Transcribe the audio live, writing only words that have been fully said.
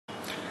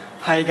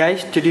Hi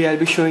guys, today I'll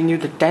be showing you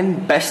the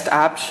 10 best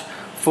apps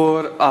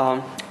for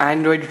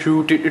Android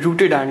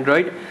rooted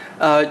Android.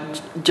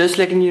 Just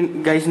letting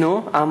you guys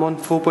know, I'm on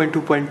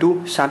 4.2.2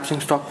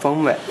 Samsung stock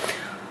firmware.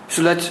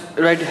 So let's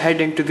head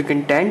into the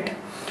content.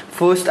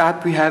 First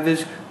app we have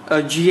is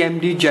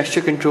GMD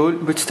gesture control,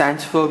 which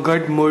stands for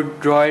Good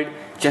Mood Droid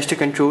Gesture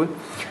Control.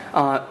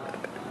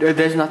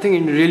 There's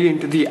nothing really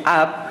into the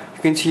app.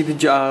 You can see the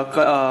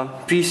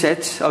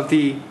presets of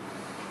the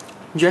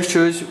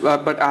gestures,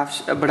 but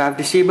I've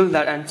disabled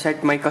that and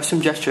set my custom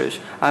gestures.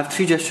 I have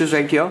 3 gestures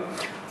right here,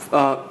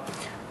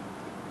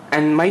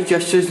 and my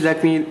gestures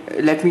let me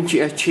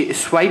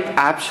swipe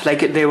apps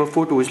like they were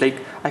photos. Like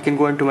I can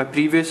go into my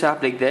previous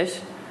app like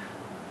this,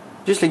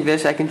 just like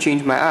this. I can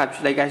change my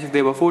apps like as if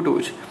they were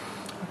photos.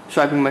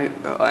 Swiping my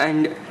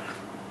and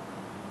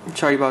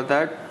sorry about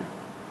that.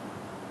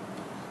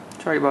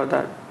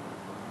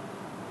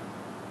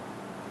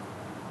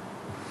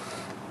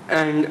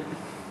 And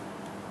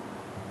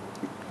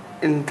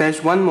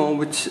there's one more,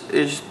 which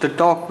is the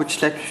dock,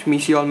 which lets me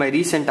see all my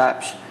recent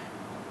apps.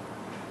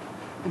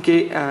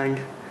 Okay, and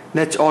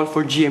that's all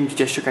for GMD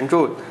gesture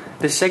control.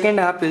 The second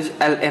app is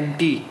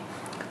LMT.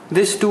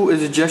 This too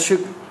is a gesture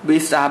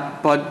based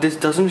app, but this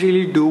doesn't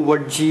really do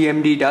what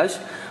GMD does,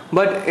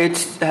 but it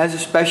has a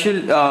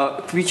special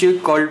feature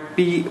called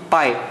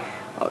Pi,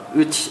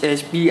 which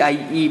is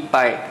PIE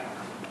Pi,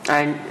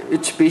 and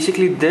it's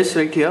basically this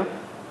right here.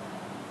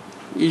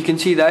 You can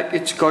see that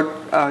it's got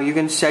you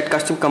can set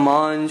custom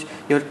commands,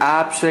 your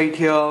apps right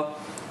here,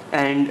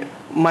 and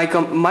my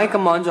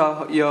commands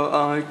are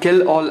your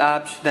kill all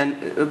apps, then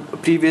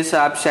previous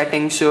app,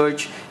 settings,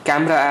 search,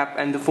 camera app,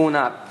 and the phone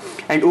app.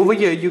 And over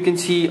here you can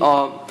see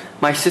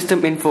my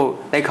system info,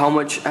 like how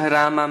much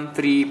RAM I'm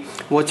free,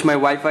 what's my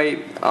Wi-Fi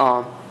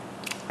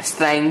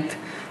strength,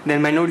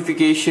 then my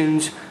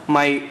notifications,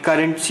 my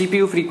current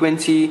CPU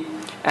frequency,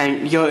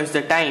 and here is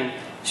the time.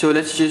 So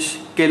let's just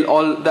kill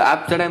all the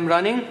apps that I'm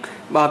running.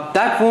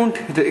 That won't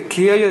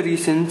clear your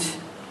recents.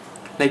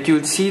 Like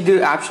you'll see the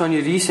apps on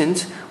your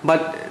recents,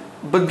 but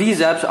these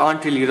apps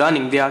aren't really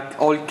running. They are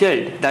all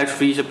killed. That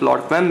frees up a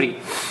lot of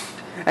memory.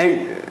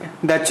 And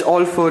that's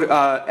all for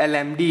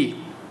LMT.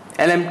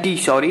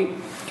 Sorry.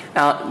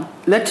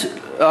 Let's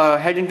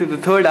head into the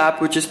third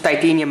app, which is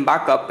Titanium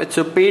Backup. It's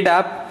a paid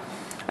app,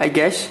 I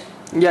guess.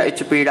 Yeah,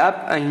 it's a paid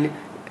app, and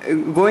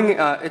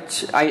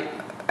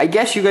I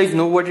guess you guys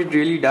know what it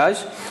really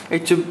does.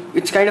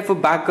 It's kind of a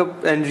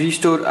backup and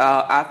restore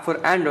app for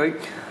Android.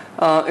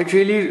 It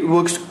really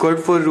works good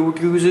for root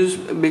users,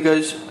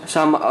 because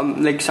some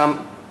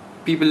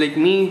people like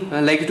me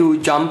like to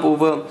jump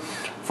over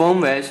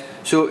firmwares.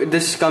 So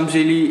this comes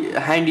really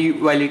handy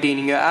while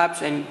retaining your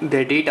apps and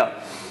their data.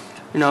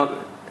 Now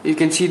you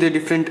can see the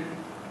different.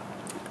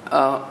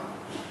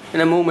 In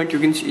a moment, you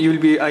can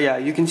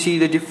see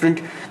the different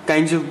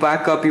kinds of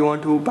backup. You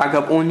want to back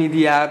up only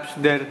the apps,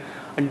 their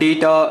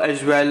data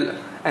as well,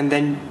 and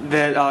then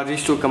there are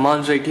restore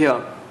commands right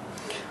here.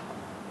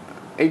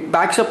 It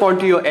backs up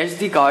onto your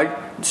SD card,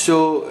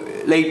 so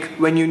like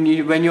when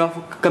you are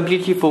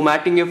completely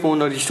formatting your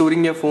phone or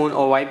restoring your phone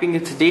or wiping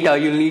its data,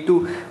 you'll need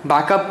to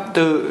back up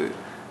the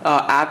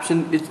apps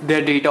and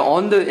their data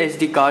on the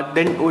SD card,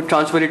 then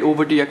transfer it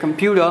over to your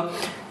computer.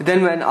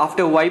 Then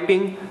after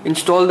wiping,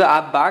 install the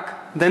app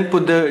back, then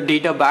put the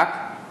data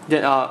back,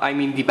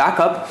 the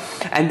backup,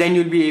 and then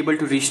you'll be able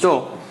to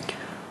restore.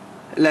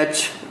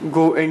 Let's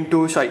go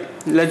into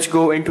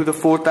the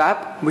fourth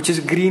app, which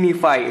is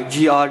Greenify,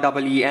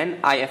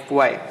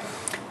 GREENIFY.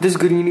 This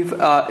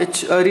Greenify,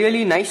 it's a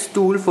really nice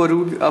tool for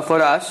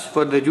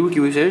the root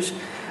users.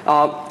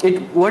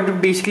 What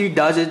it basically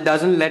does is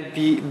doesn't let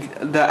the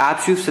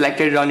apps you've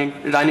selected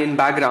run in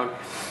background.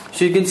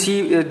 So you can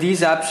see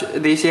these apps,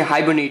 they say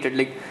hibernated,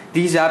 like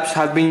these apps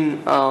have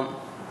been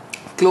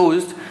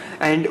closed.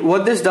 And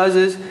what this does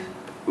is,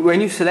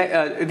 when you select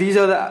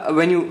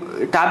when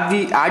you tap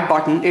the add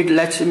button,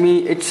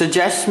 it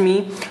suggests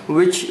me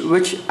which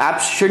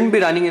apps shouldn't be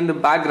running in the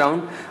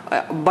background,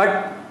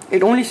 but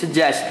it only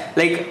suggests,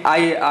 like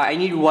I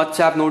need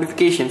WhatsApp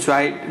notification, so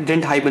I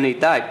didn't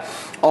hibernate that,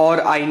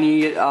 or I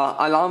need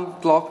alarm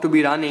clock to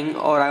be running,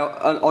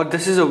 or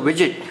this is a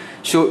widget,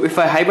 so if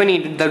I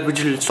hibernate it, that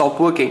widget will stop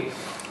working.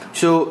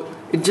 So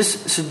it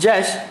just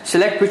suggests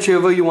select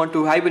whichever you want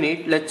to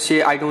hibernate. Let's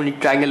say I don't need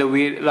Triangle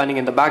Away running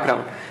in the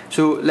background,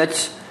 so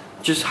let's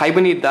just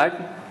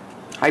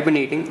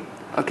hibernating.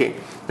 Okay,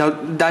 now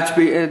that's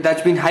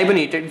been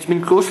hibernated. It's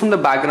been closed from the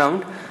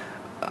background,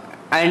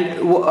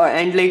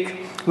 and like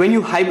when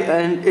you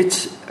and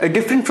it's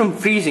different from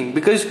freezing,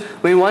 because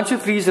once you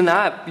freeze an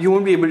app, you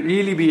won't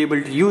really be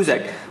able to use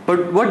it.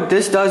 But what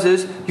this does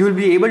is you will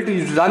be able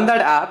to run that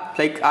app.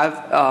 Like I've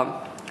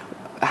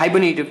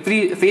hibernated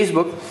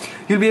Facebook,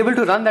 you'll be able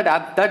to run that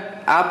app.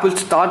 That app will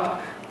start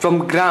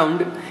from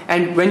ground,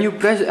 and when you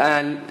press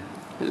and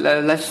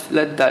let's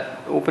let that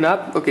open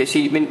up. Okay,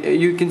 see,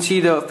 you can see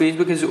the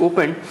Facebook is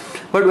open,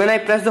 but when I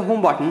press the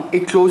home button,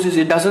 it closes.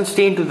 It doesn't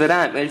stay into the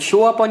RAM. It'll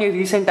show up on your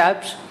recent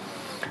apps,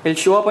 it'll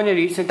show up on your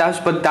recent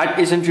apps, but that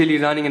isn't really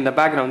running in the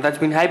background. That's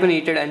been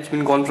hibernated and it's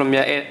been gone from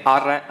your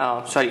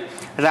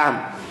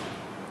RAM.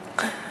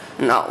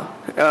 Now,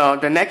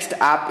 the next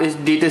app is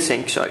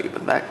DataSync. Sorry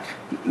about that.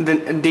 The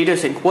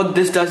DataSync. What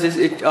this does is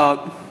it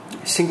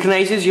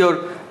synchronizes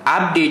your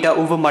app data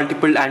over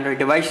multiple Android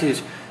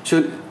devices.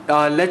 So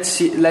let's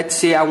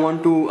say I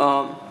want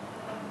to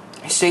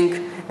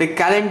sync the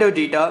calendar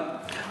data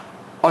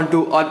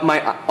onto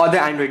my other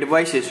Android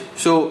devices.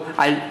 So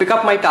I'll pick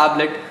up my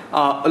tablet,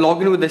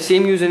 log in with the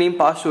same username,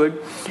 password,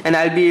 and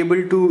I'll be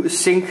able to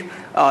sync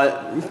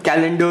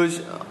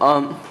calendar's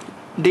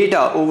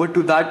data over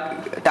to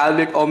that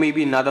tablet or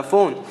maybe another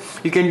phone.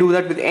 You can do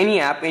that with any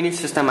app, any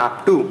system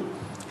app too.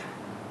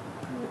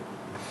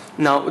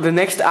 Now the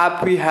next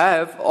app we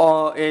have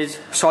is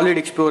Solid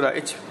Explorer.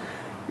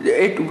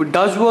 It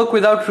does work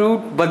without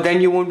root, but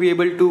then you won't be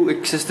able to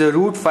access the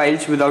root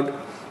files without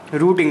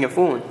rooting your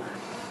phone.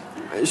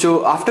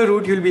 So after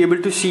root, you'll be able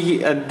to see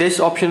this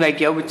option right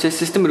here which says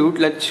system root.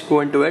 Let's go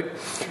into it,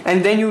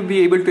 and then you'll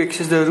be able to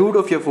access the root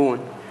of your phone.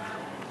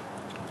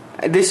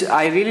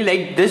 I really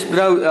like this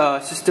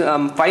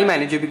system file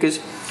manager because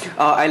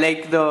I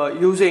like the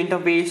user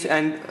interface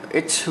and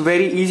it's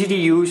very easy to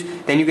use.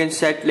 Then you can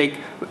set, like,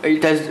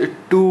 it has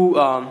two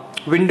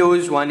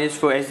windows. One is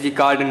for SD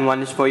card and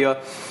one is for your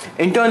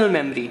internal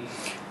memory.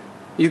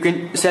 You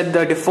can set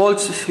the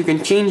defaults, you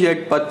can change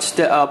it, but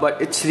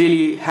it's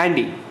really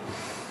handy.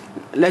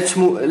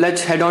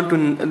 Let's head on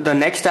to the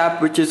next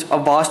app, which is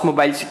Avast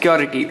Mobile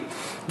Security.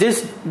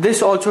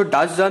 This also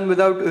does run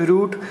without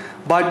root,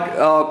 but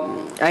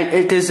and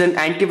it is an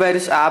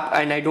antivirus app,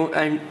 and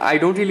I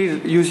don't really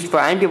use it for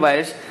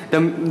antivirus.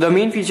 The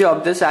main feature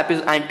of this app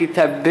is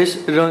anti-theft. This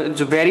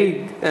runs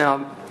very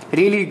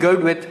really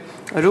good with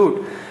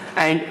root,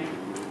 and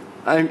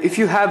if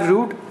you have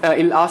root,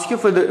 it'll ask you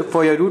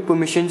for your root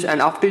permissions,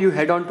 and after you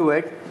head on to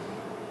it,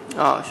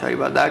 sorry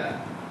about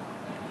that.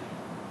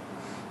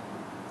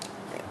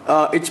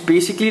 It's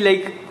basically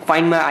like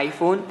Find My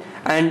iPhone,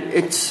 and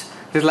it's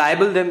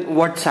reliable than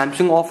what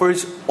Samsung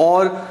offers,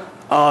 or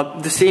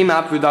the same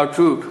app without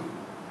root.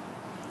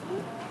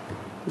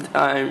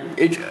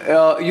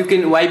 You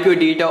can wipe your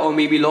data or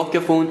maybe lock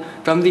your phone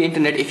from the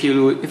internet if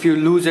you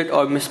lose it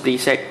or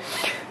misplace it.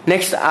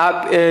 Next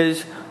app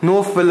is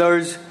No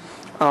Fillers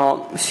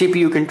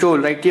CPU Control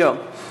right here.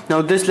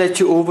 Now this lets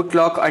you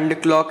overclock,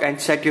 underclock, and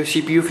set your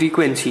CPU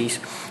frequencies.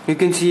 You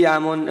can see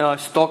I'm on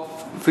stock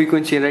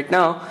frequency right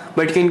now,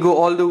 but you can go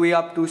all the way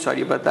up to,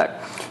 sorry about that,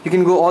 you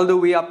can go all the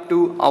way up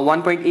to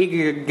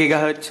 1.8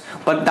 gigahertz,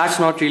 but that's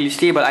not really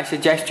stable. I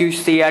suggest you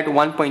stay at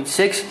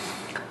 1.6.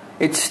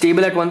 It's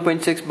stable at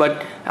 1.6,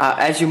 but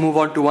as you move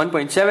on to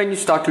 1.7, you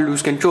start to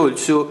lose control.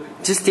 So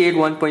just stay at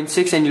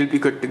 1.6 and you'll be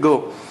good to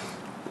go.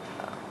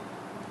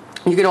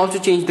 You can also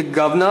change the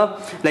governor,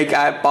 like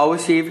power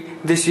save.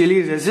 This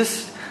really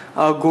resists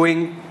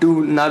going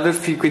to another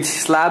frequency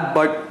slab,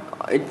 but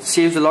it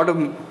saves a lot of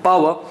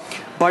power.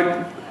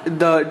 But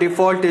the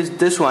default is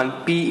this one,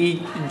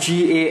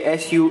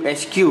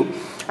 PEGASUSQ.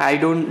 I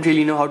don't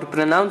really know how to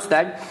pronounce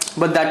that,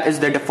 but that is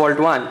the default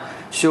one.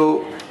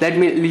 So let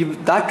me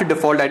leave that to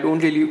default. I don't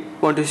really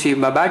want to save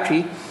my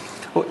battery.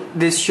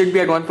 This should be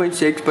at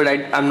 1.6, but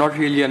I'm not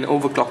really an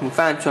overclocking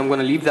fan, so I'm going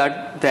to leave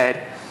that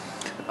there.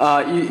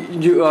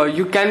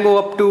 You can go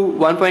up to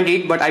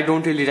 1.8, but I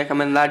don't really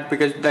recommend that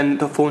because then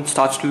the phone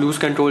starts to lose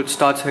control. It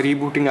starts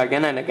rebooting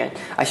again and again.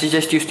 I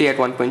suggest you stay at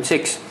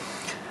 1.6.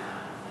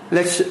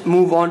 Let's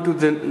move on to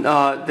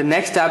the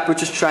next app,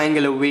 which is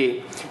Triangle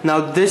Away. Now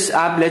this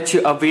app lets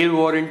you avail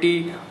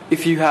warranty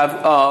if you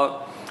have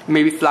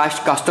maybe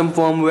flashed custom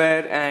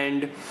firmware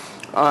and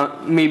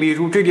maybe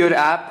rooted your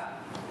app.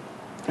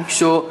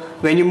 So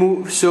when you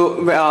move,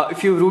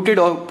 if you rooted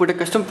or put a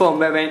custom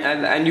firmware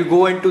and you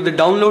go into the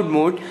download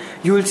mode,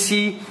 you will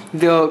see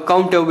the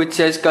counter which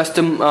says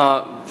custom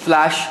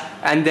flash,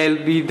 and there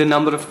will be the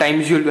number of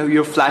times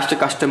you've flashed a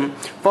custom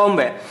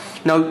firmware.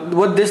 Now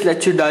what this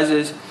lets you does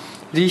is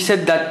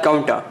reset that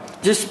counter.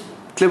 Just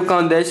click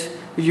on this,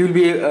 you'll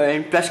be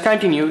and press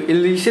continue.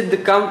 It'll reset the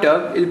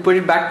counter, it'll put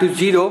it back to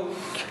 0,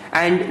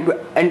 and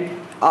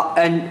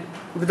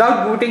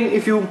without booting,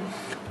 if you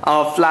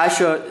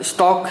flash a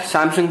stock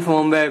Samsung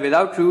firmware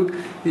without root,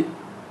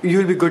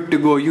 you'll be good to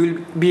go. You'll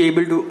be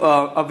able to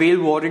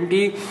avail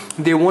warranty.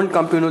 They won't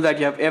come to know that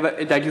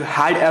you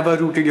had ever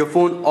rooted your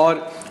phone or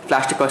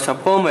flashed a custom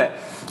firmware.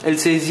 It'll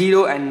say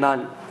 0 and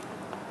none,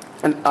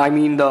 and I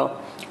mean the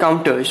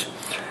counters.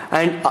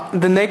 And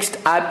the next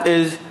app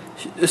is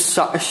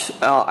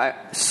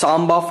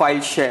Samba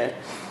File Share.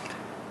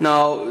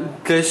 Now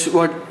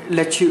what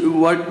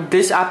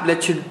this app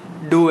lets you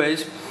do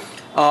is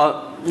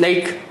how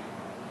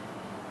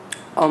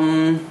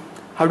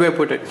do I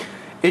put it?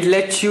 It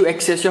lets you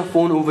access your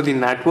phone over the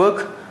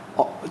network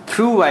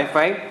through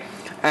Wi-Fi,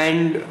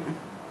 and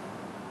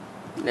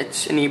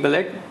let's enable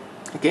it.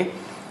 Okay,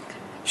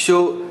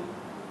 so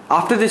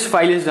after this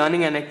file is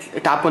running and I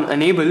tap on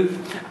enable,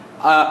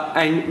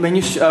 and when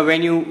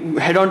you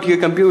head onto your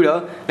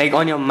computer, like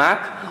on your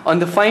Mac, on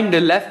the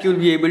left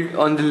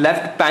on the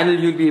left panel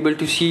you'll be able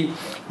to see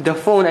the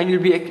phone, and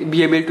you'll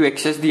be able to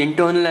access the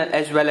internal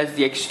as well as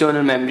the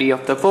external memory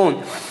of the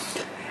phone.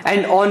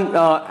 And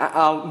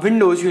on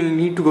Windows, you'll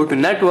need to go to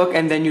network,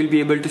 and then you'll be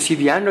able to see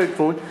the Android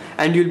phone,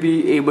 and you'll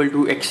be able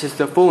to access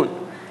the phone.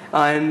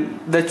 And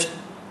that's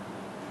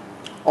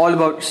all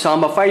about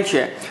Samba file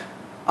share.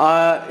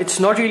 It's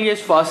not really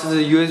as fast as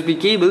a USB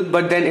cable,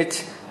 but then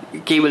it's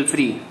cable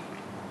free,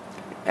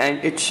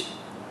 and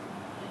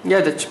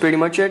that's pretty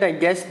much it, I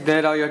guess.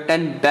 There are your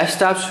 10 best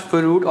apps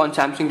for root on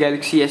Samsung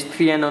Galaxy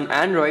S3 and on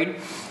Android.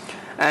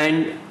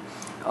 And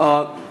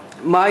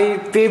my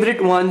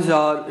favorite ones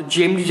are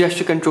GMD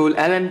Gesture Control,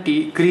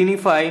 LMT,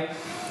 Greenify,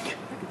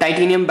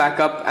 Titanium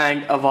Backup,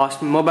 and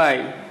Avast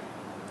Mobile.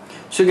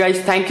 So guys,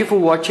 thank you for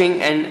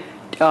watching, and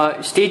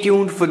stay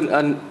tuned for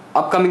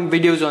upcoming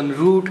videos on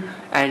root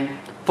and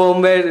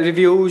firmware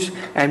reviews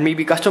and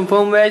maybe custom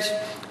firmwares.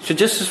 So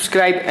just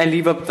subscribe and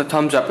leave up the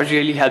thumbs up, it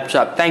really helps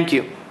out. Thank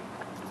you.